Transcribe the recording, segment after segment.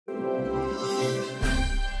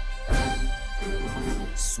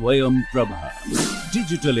Swayam Prabha.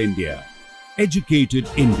 Digital India. Educated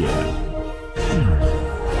India.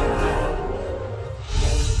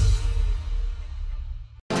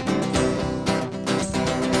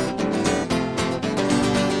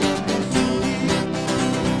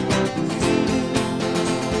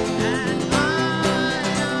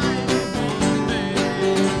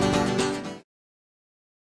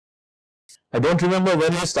 I don't remember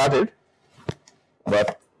when we started,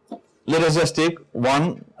 but let us just take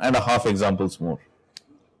 1.5 examples more.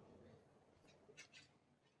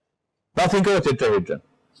 Now think of a tetrahedron,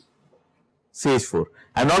 CH4.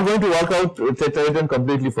 I am not going to work out tetrahedron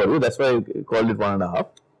completely for you, that is why I called it 1.5.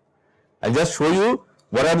 I will just show you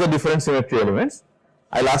what are the different symmetry elements.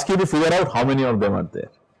 I will ask you to figure out how many of them are there,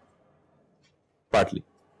 partly.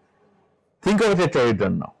 Think of a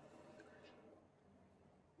tetrahedron now.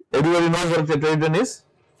 Everybody knows what a tetrahedron is,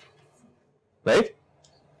 right?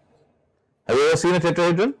 Have you ever seen a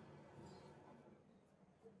tetrahedron?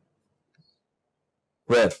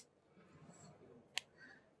 Where?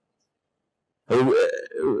 Have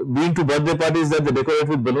you been to birthday parties that they decorate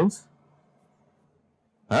with balloons?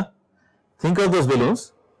 Huh? Think of those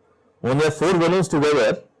balloons. When there are 4 balloons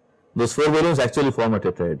together, those 4 balloons actually form a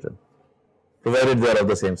tetrahedron, provided they are of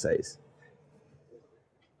the same size.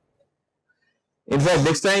 In fact,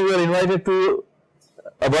 next time you are invited to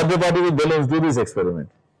a birthday party with balloons, do this experiment.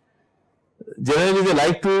 Generally, they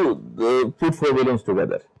like to put 4 balloons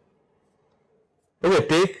together. Okay,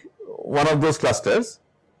 take one of those clusters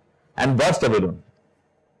and burst a balloon.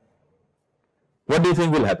 What do you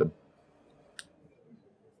think will happen?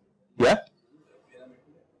 Yeah?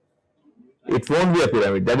 It won't be a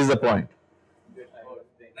pyramid, that is the point.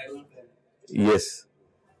 Yes.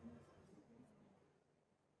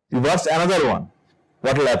 You burst another one,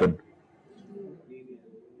 what will happen?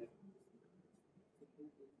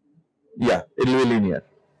 Yeah, it will be linear.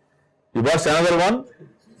 You burst another one,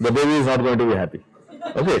 the baby is not going to be happy.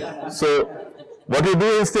 Okay, so what you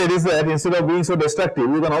do instead is that instead of being so destructive,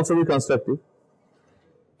 you can also be constructive.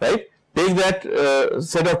 Right? Take that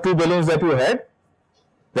set of 2 balloons that you had,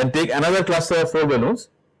 then take another cluster of 4 balloons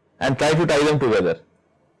and try to tie them together.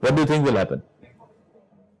 What do you think will happen?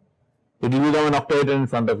 It will become an octahedron in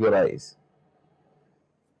front of your eyes.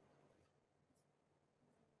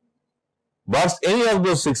 Burst any of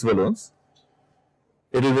those 6 balloons,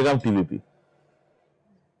 it will become TVP.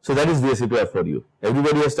 So that is VSEPR for you.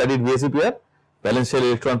 Everybody has studied VSEPR, valence shell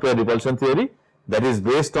electron pair repulsion theory, that is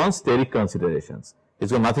based on steric considerations.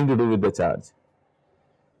 It's got nothing to do with the charge.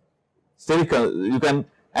 You can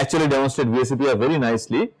actually demonstrate VSEPR very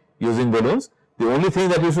nicely using balloons. The only thing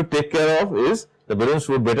that you should take care of is the balloons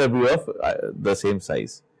should better be of the same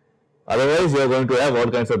size. Otherwise, you are going to have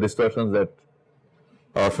all kinds of distortions that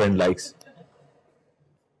our friend likes.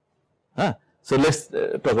 So let's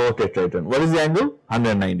talk about tetrahedron. What is the angle?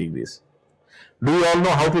 109 degrees. Do you all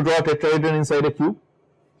know how to draw a tetrahedron inside a cube?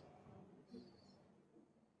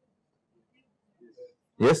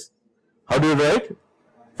 Yes? How do you draw it?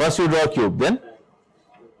 First you draw a cube, then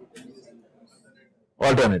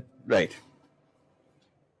alternate, right.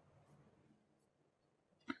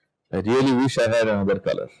 I really wish I had another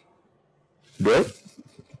color. Do I?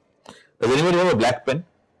 Does anybody have a black pen?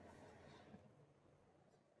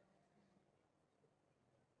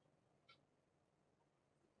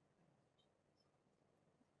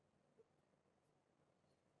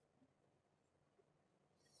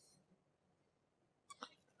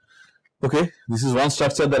 Okay, this is one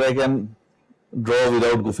structure that I can draw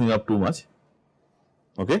without goofing up too much.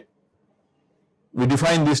 Okay, we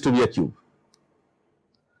define this to be a cube.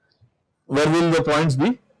 Where will the points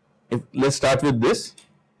be? Let's start with this.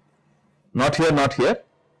 Not here, not here.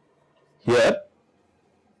 Here,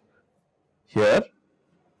 here,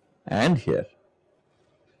 and here.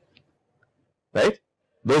 Right?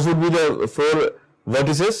 Those would be the 4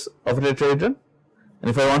 vertices of a tetrahedron.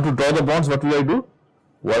 And if I want to draw the bonds, what will I do?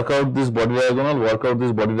 Work out this body diagonal, work out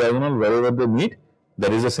this body diagonal, wherever they meet,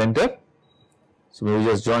 there is a center. So we will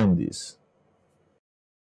just join these.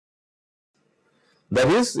 That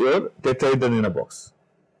is your tetrahedron in a box.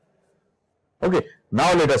 Okay,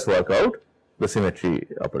 now let us work out the symmetry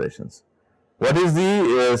operations. What is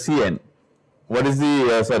the Cn? What is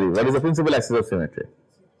the, what is the principal axis of symmetry?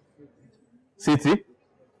 C3.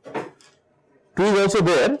 2 is also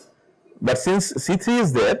there, but since C3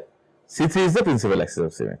 is there, C3 is the principal axis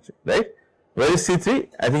of symmetry, right? Where is C3?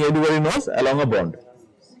 I think everybody knows, along a bond.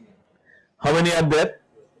 How many are there?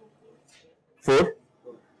 4.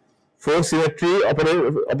 4 symmetry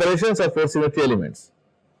operations or 4 symmetry elements?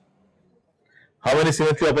 How many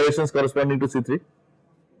symmetry operations corresponding to C3?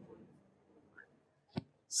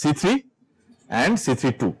 C3 and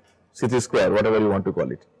C3 2, C3 square, whatever you want to call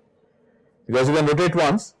it. Because you can rotate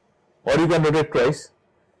once or you can rotate twice.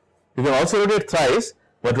 You can also rotate thrice,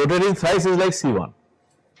 but rotating thrice is like C1.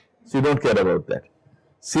 So you don't care about that.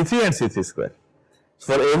 C3 and C3 square.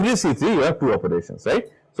 So for every C3 you have 2 operations, right?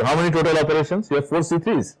 So how many total operations? You have 4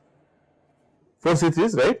 C3s. 4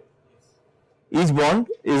 C3s, right? Each bond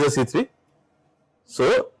is a C3.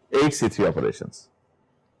 So 8 C3 operations.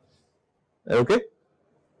 Okay?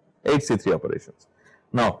 8 C3 operations.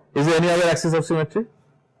 Now, is there any other axis of symmetry?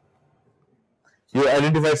 You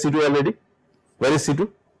identified C2 already. Where is C2?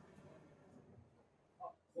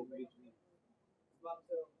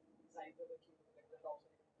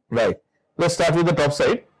 Right. Let's start with the top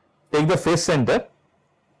side. Take the face center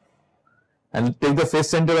and take the face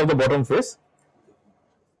center of the bottom face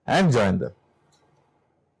and join them.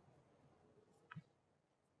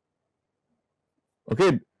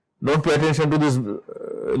 Okay. Don't pay attention to this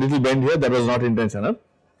little bend here. That was not intentional.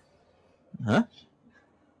 That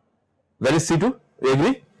is C2. You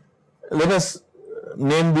agree? Let us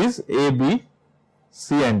name these A, B,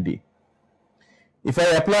 C and D. If I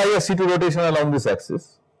apply a C2 rotation along this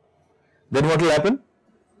axis, then what will happen?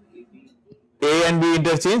 A and B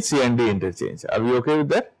interchange, C and D interchange. Are we okay with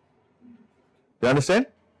that? You understand?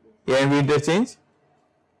 A and B interchange,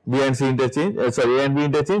 B and C interchange, A and B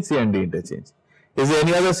interchange, C and D interchange. Is there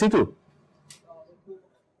any other C2?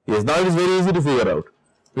 Yes, now it is very easy to figure out.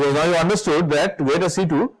 Because now you understood that to get a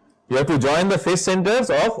C2, you have to join the face centers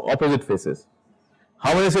of opposite faces.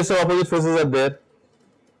 How many sets of opposite faces are there?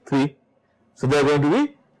 3. So they are going to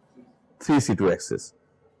be 3 C2 axes.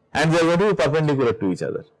 And they are going to be perpendicular to each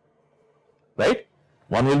other. Right?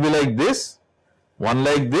 One will be like this, one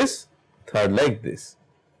like this, third like this.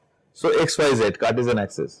 So XYZ Cartesian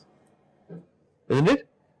axis. Isn't it?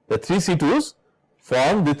 The 3 C2s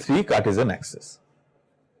form the 3 Cartesian axes.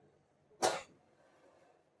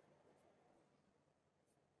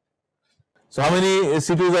 So how many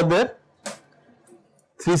C2s are there?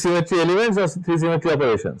 3 symmetry elements or 3 symmetry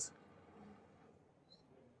operations?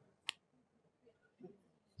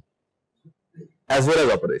 As well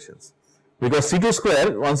as operations. Because C2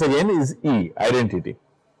 square once again is E, identity.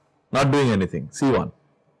 Not doing anything, C1.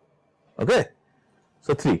 Okay?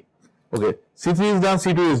 So 3. Okay. C3 is done,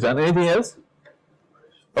 C2 is done. Anything else?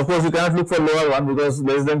 Of course, you cannot look for lower one because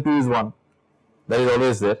less than 2 is 1. That is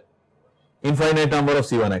always there. Infinite number of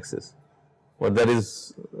C1 axes. But that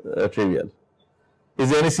is trivial. Is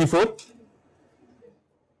there any C4?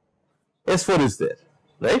 S4 is there,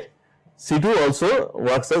 right? C2 also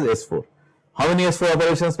works as S4. How many S4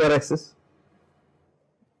 operations per axis?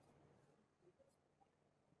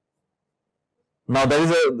 Now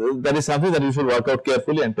that is something that you should work out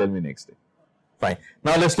carefully and tell me next day. Fine.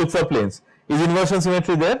 Now let's look for planes. Is inversion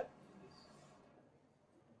symmetry there?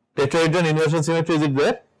 Tetrahedron inversion symmetry, is it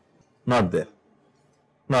there? Not there.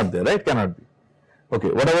 Not there, right? Cannot be. Okay,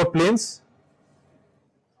 what about planes?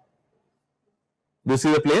 Do you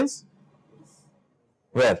see the planes?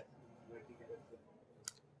 Where?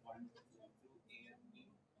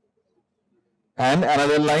 And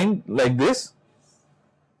another line like this.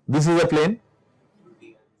 This is a plane,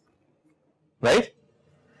 right?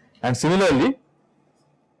 And similarly,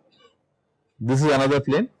 this is another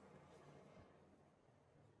plane.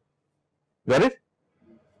 Got it?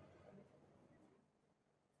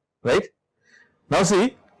 Right? Now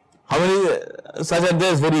see, how many such are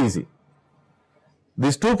there is very easy.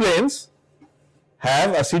 These 2 planes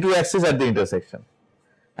have a C2 axis at the intersection.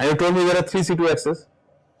 And you told me there are 3 C2 axes.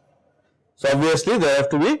 So obviously there have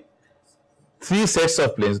to be 3 sets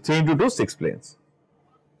of planes, 3 into 2, 6 planes.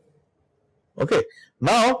 Okay.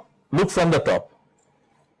 Now look from the top.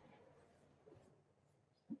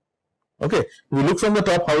 Okay. If you look from the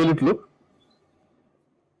top, how will it look?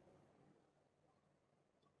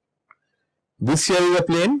 This here is a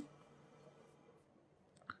plane.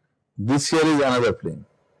 This here is another plane.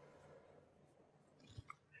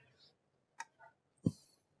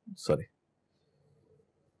 Sorry.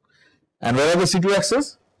 And where are the C2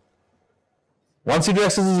 axes? One C2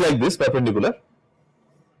 axis is like this, perpendicular.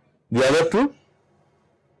 The other 2,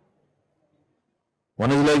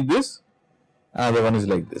 one is like this, another one is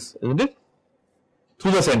like this, isn't it?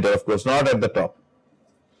 Through the center, of course, not at the top.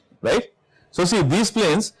 Right? So see, these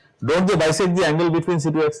planes, don't they bisect the angle between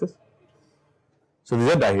C2 axes? So these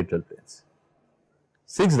are dihedral planes.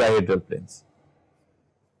 6 dihedral planes.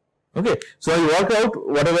 Okay. So you work out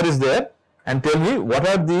whatever is there and tell me what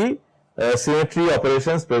are the symmetry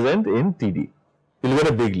operations present in TD. You will get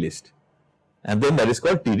a big list. And then that is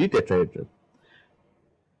called TD tetrahedral.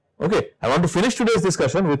 Okay. I want to finish today's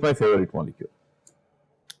discussion with my favorite molecule.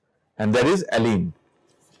 And that is allene.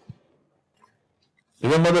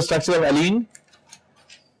 Remember the structure of allene?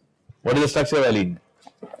 What is the structure of allene?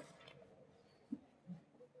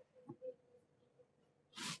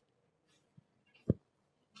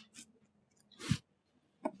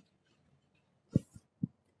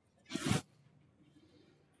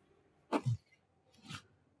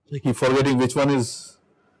 I keep forgetting which one is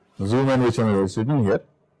Zoom and which one is written here.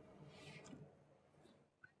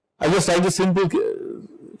 I just write the simple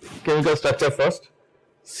chemical structure first.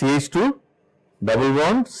 CH2, double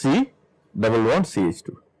bond C, double bond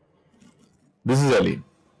CH2. This is allene.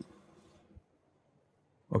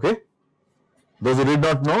 Okay? Those who did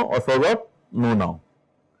not know or forgot, know now.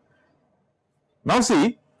 Now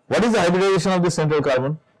see, what is the hybridization of the central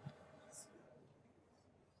carbon?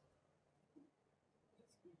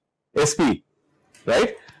 sp,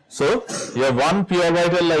 right? So you have one p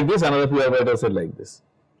orbital like this, another p orbital set like this.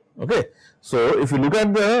 Okay. So if you look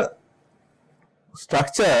at the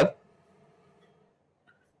structure,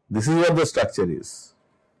 this is what the structure is.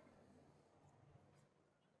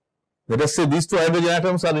 Let us say these two hydrogen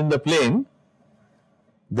atoms are in the plane,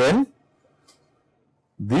 then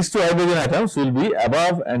these two hydrogen atoms will be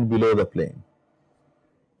above and below the plane.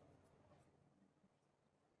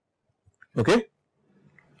 Okay?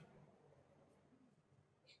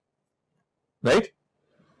 Right?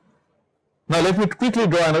 Now let me quickly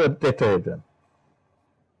draw another tetrahedron.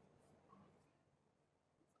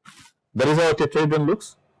 That is how a tetrahedron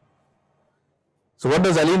looks. So what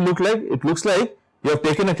does allene look like? It looks like you have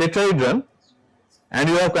taken a tetrahedron and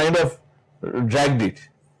you have kind of dragged it.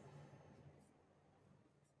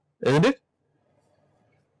 Isn't it?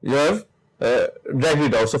 You have dragged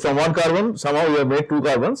it out. So from one carbon, somehow you have made two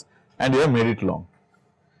carbons and you have made it long.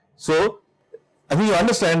 So I think you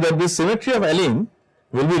understand that this symmetry of allene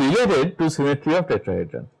will be related to symmetry of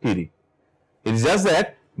tetrahedron, TD. It is just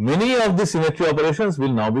that many of the symmetry operations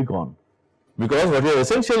will now be gone, because what you have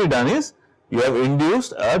essentially done is you have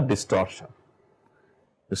induced a distortion.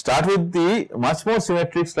 You start with the much more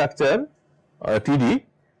symmetric structure, TD,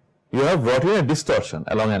 you have brought in a distortion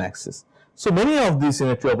along an axis. So many of these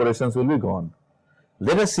symmetry operations will be gone.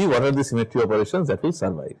 Let us see what are the symmetry operations that will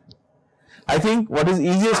survive. I think what is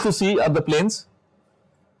easiest to see are the planes.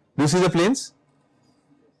 Do you see the planes?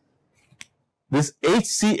 This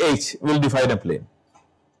HCH will define a plane,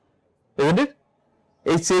 isn't it?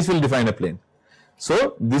 HCH will define a plane.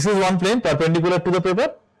 So this is one plane perpendicular to the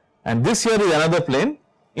paper, and this here is another plane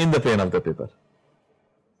in the plane of the paper.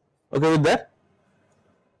 Okay with that?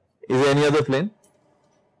 Is there any other plane?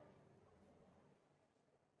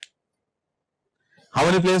 How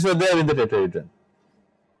many planes were there in the tetrahedron?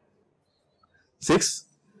 6.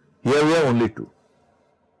 Here we have only 2.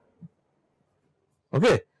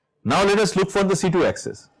 Okay. Now let us look for the C2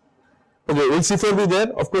 axis. Okay, will C4 be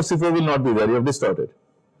there? Of course C4 will not be there, you have distorted.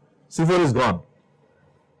 C4 is gone.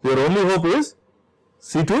 Your only hope is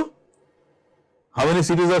C2. How many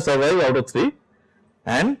C2s have survived out of 3?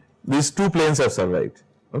 And these 2 planes have survived.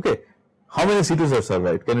 Okay. How many C2s have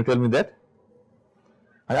survived? Can you tell me that?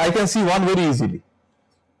 I can see one very easily.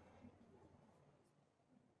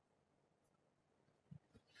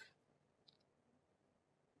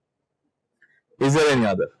 Is there any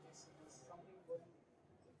other?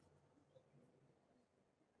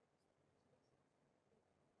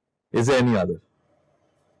 Is there any other?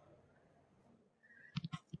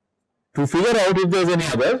 To figure out if there is any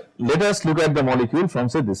other, let us look at the molecule from,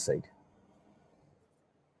 say, this side.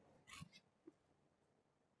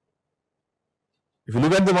 If you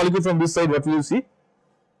look at the molecule from this side, what will you see?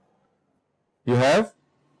 You have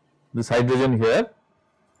this hydrogen here.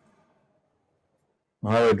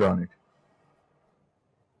 How have I drawn it?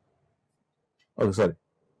 Oh, sorry.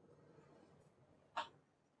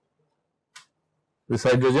 This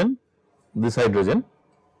hydrogen, and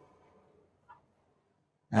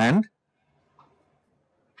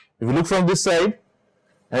if you look from this side,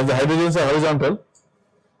 and the hydrogens are horizontal,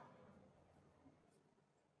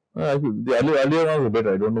 the earlier one was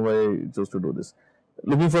better. I don't know why I chose to do this.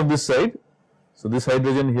 Looking from this side, so this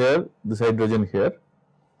hydrogen here,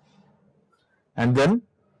 and then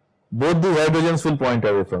both these hydrogens will point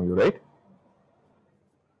away from you, right?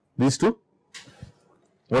 These two,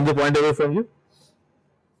 won't they point away from you?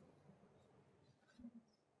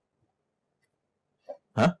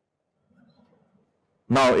 Huh?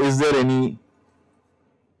 Now, is there any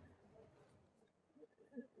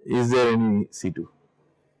C2?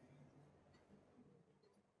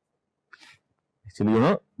 Actually, you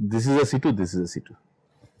know, this is a C2, this is a C2.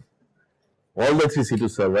 All the 3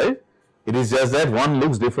 C2s survive. It is just that one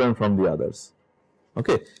looks different from the others.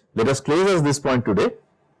 Okay. Let us close this point today.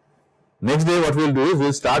 Next day what we will do is we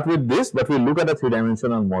will start with this, but we will look at a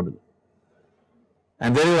 3-dimensional model.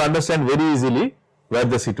 and then you understand very easily where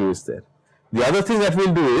the C2 is there. The other thing that we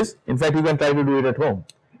will do is, in fact, you can try to do it at home.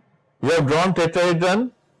 You have drawn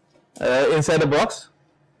tetrahedron inside a box,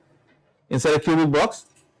 inside a cubic box.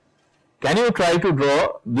 Can you try to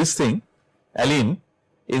draw this thing, alene,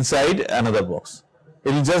 inside another box?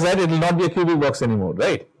 It is just that it will not be a cubic box anymore,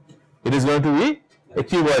 right? It is going to be a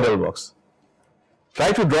cuboidal box.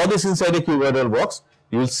 Try to draw this inside a cuboidal box,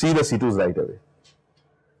 you will see the C2s right away.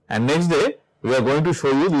 And next day, we are going to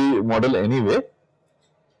show you the model anyway.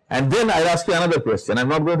 And then I will ask you another question. I am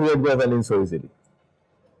not going to get the alene so easily.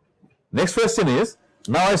 Next question is,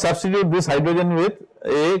 now I substitute this hydrogen with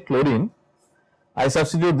a chlorine. I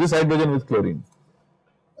substitute this hydrogen with chlorine.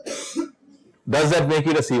 Does that make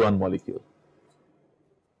it a C1 molecule?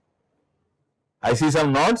 I see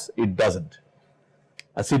some nods, it doesn't.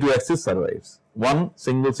 A C2 axis survives. One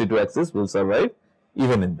single C2 axis will survive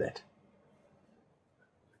even in that.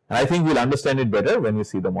 And I think we will understand it better when we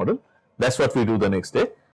see the model. That is what we do the next day.